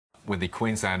When the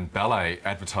Queensland Ballet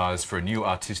advertised for a new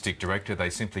artistic director, they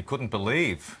simply couldn't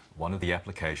believe one of the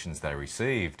applications they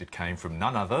received. It came from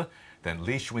none other than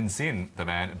Cunxin, the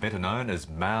man better known as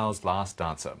Mao's last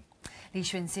dancer.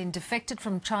 Cunxin defected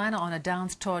from China on a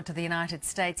dance tour to the United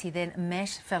States. He then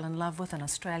fell in love with an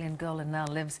Australian girl and now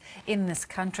lives in this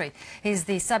country. He's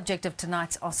the subject of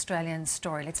tonight's Australian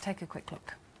story. Let's take a quick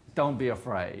look. Don't be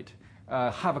afraid.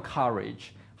 Have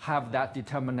courage. Have that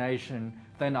determination.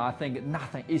 Then I think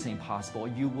nothing is impossible.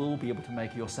 You will be able to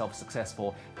make yourself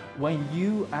successful. When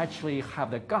you actually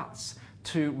have the guts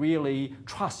to really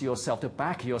trust yourself, to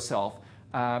back yourself,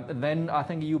 then I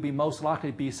think you'll be most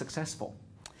likely to be successful.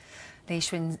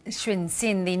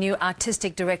 Cunxin, the new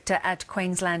artistic director at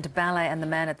Queensland Ballet and the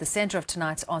man at the centre of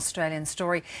tonight's Australian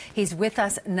story. He's with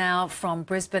us now from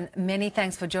Brisbane. Many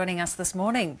thanks for joining us this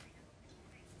morning.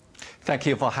 Thank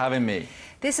you for having me.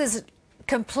 This is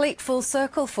complete full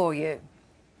circle for you.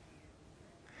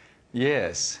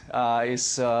 Yes,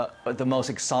 it's the most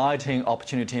exciting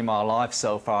opportunity in my life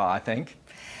so far, I think.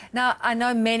 Now, I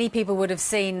know many people would have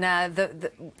seen,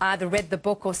 either read the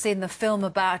book or seen the film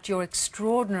about your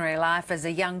extraordinary life as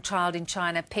a young child in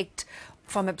China, picked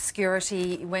from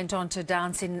obscurity, went on to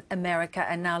dance in America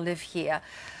and now live here.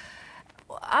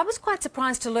 I was quite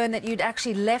surprised to learn that you'd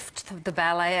actually left the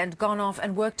ballet and gone off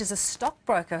and worked as a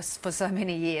stockbroker for so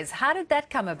many years. How did that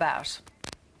come about?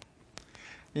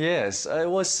 Yes, it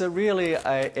was really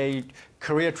a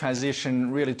career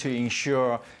transition really to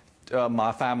ensure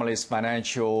my family's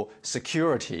financial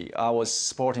security. I was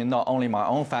supporting not only my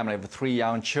own family with 3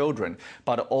 young children,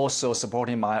 but also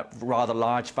supporting my rather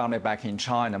large family back in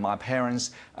China, my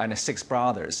parents and 6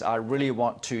 brothers. I really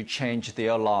want to change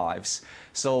their lives.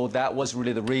 So that was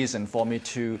really the reason for me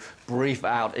to brief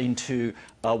out into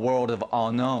a world of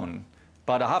unknown.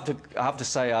 But I have to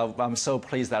say I'm so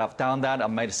pleased that I've done that.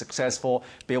 I've made it successful,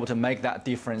 be able to make that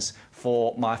difference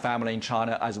for my family in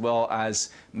China, as well as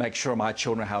make sure my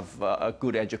children have a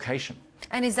good education.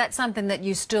 And is that something that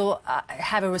you still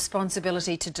have a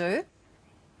responsibility to do?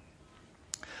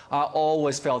 I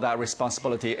always felt that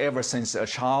responsibility ever since a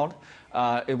child.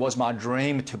 It was my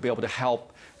dream to be able to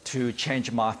help to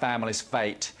change my family's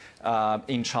fate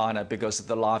in China, because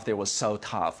the life there was so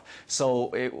tough.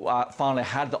 So I finally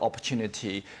had the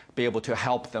opportunity to be able to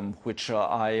help them, which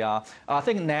I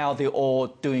think now they're all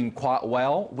doing quite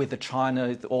well with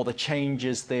China, all the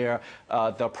changes there,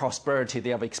 the prosperity they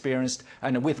have experienced,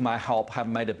 and with my help have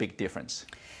made a big difference.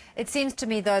 It seems to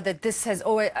me, though, that this has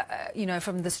always, you know,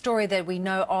 from the story that we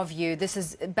know of you,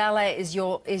 ballet is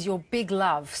your big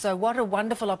love. So what a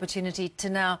wonderful opportunity to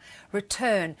now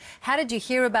return. How did you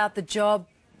hear about the job?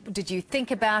 Did you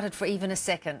think about it for even a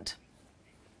second?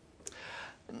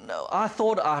 No, I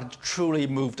thought I'd truly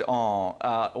moved on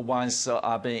once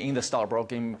I've been in the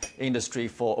stockbroking industry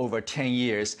for over 10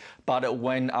 years. But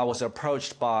when I was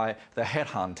approached by the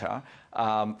headhunter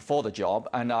for the job,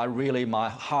 and my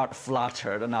heart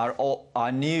fluttered, and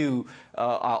I knew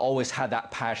I always had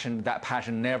that passion. That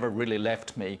passion never really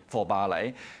left me for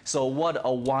ballet. So what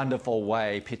a wonderful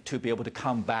way to be able to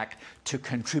come back to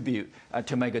contribute,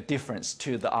 to make a difference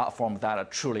to the art form that I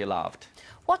truly loved.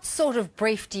 What sort of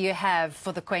brief do you have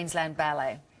for the Queensland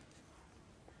Ballet?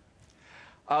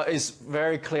 It's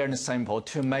very clear and simple: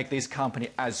 to make this company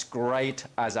as great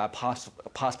as I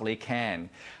possibly can.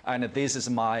 And this is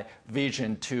my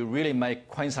vision, to really make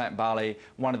Queensland Ballet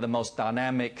one of the most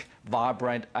dynamic,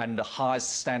 vibrant and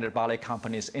highest standard ballet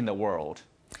companies in the world.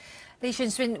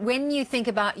 Cunxin, when you think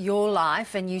about your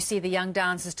life and you see the young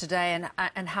dancers today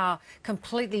and how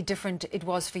completely different it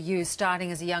was for you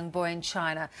starting as a young boy in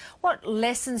China, what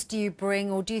lessons do you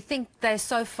bring, or do you think they're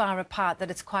so far apart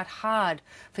that it's quite hard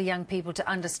for young people to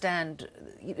understand,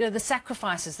 you know, the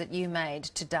sacrifices that you made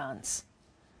to dance?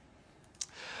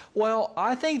 Well,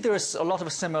 I think there's a lot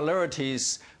of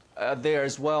similarities there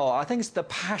as well. I think it's the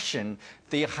passion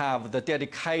they have, the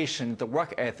dedication, the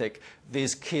work ethic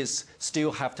these kids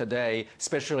still have today,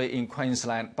 especially in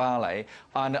Queensland Ballet.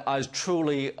 And I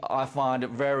find it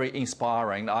very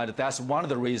inspiring. That's one of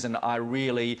the reasons I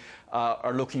really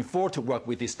are looking forward to work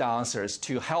with these dancers,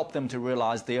 to help them to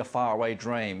realize their faraway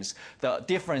dreams. The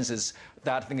difference is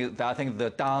that I think the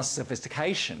dance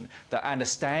sophistication, the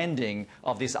understanding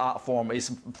of this art form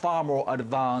is far more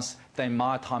advanced than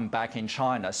my time back in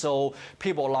China. So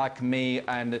people like me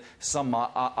and some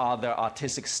other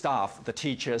artistic staff, the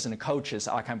teachers and the coaches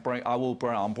I will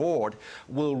bring on board,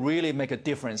 will really make a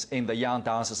difference in the young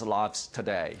dancers' lives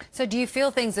today. So do you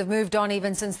feel things have moved on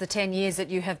even since the 10 years that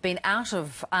you have been out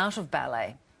of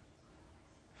ballet?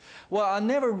 Well, I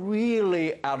never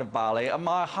really out of ballet.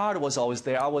 My heart was always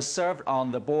there. I was served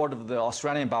on the board of the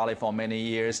Australian Ballet for many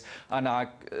years, and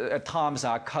at times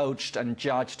I coached and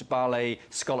judged ballet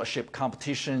scholarship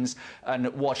competitions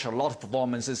and watched a lot of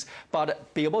performances.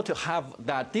 But be able to have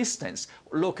that distance,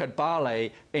 look at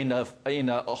ballet in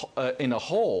a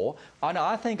whole, and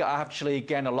I think I actually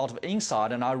gained a lot of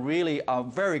insight, and I really am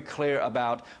very clear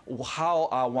about how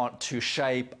I want to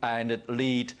shape and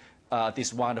lead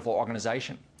this wonderful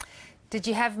organization. Did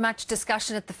you have much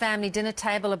discussion at the family dinner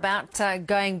table about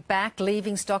going back,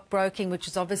 leaving stockbroking, which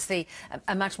is obviously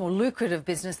a much more lucrative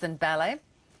business than ballet?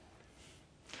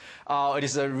 It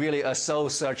is really a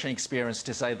soul-searching experience,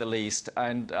 to say the least.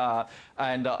 And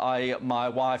my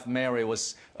wife Mary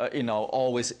was,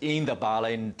 always in the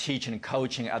ballet and teaching and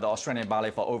coaching at the Australian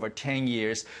Ballet for over 10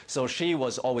 years. So she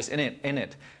was always in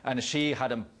it, and she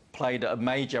had played a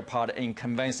major part in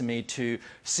convincing me to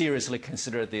seriously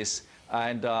consider this.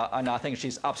 And I think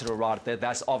she's absolutely right.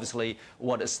 That's obviously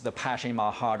what is the passion in my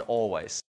heart always.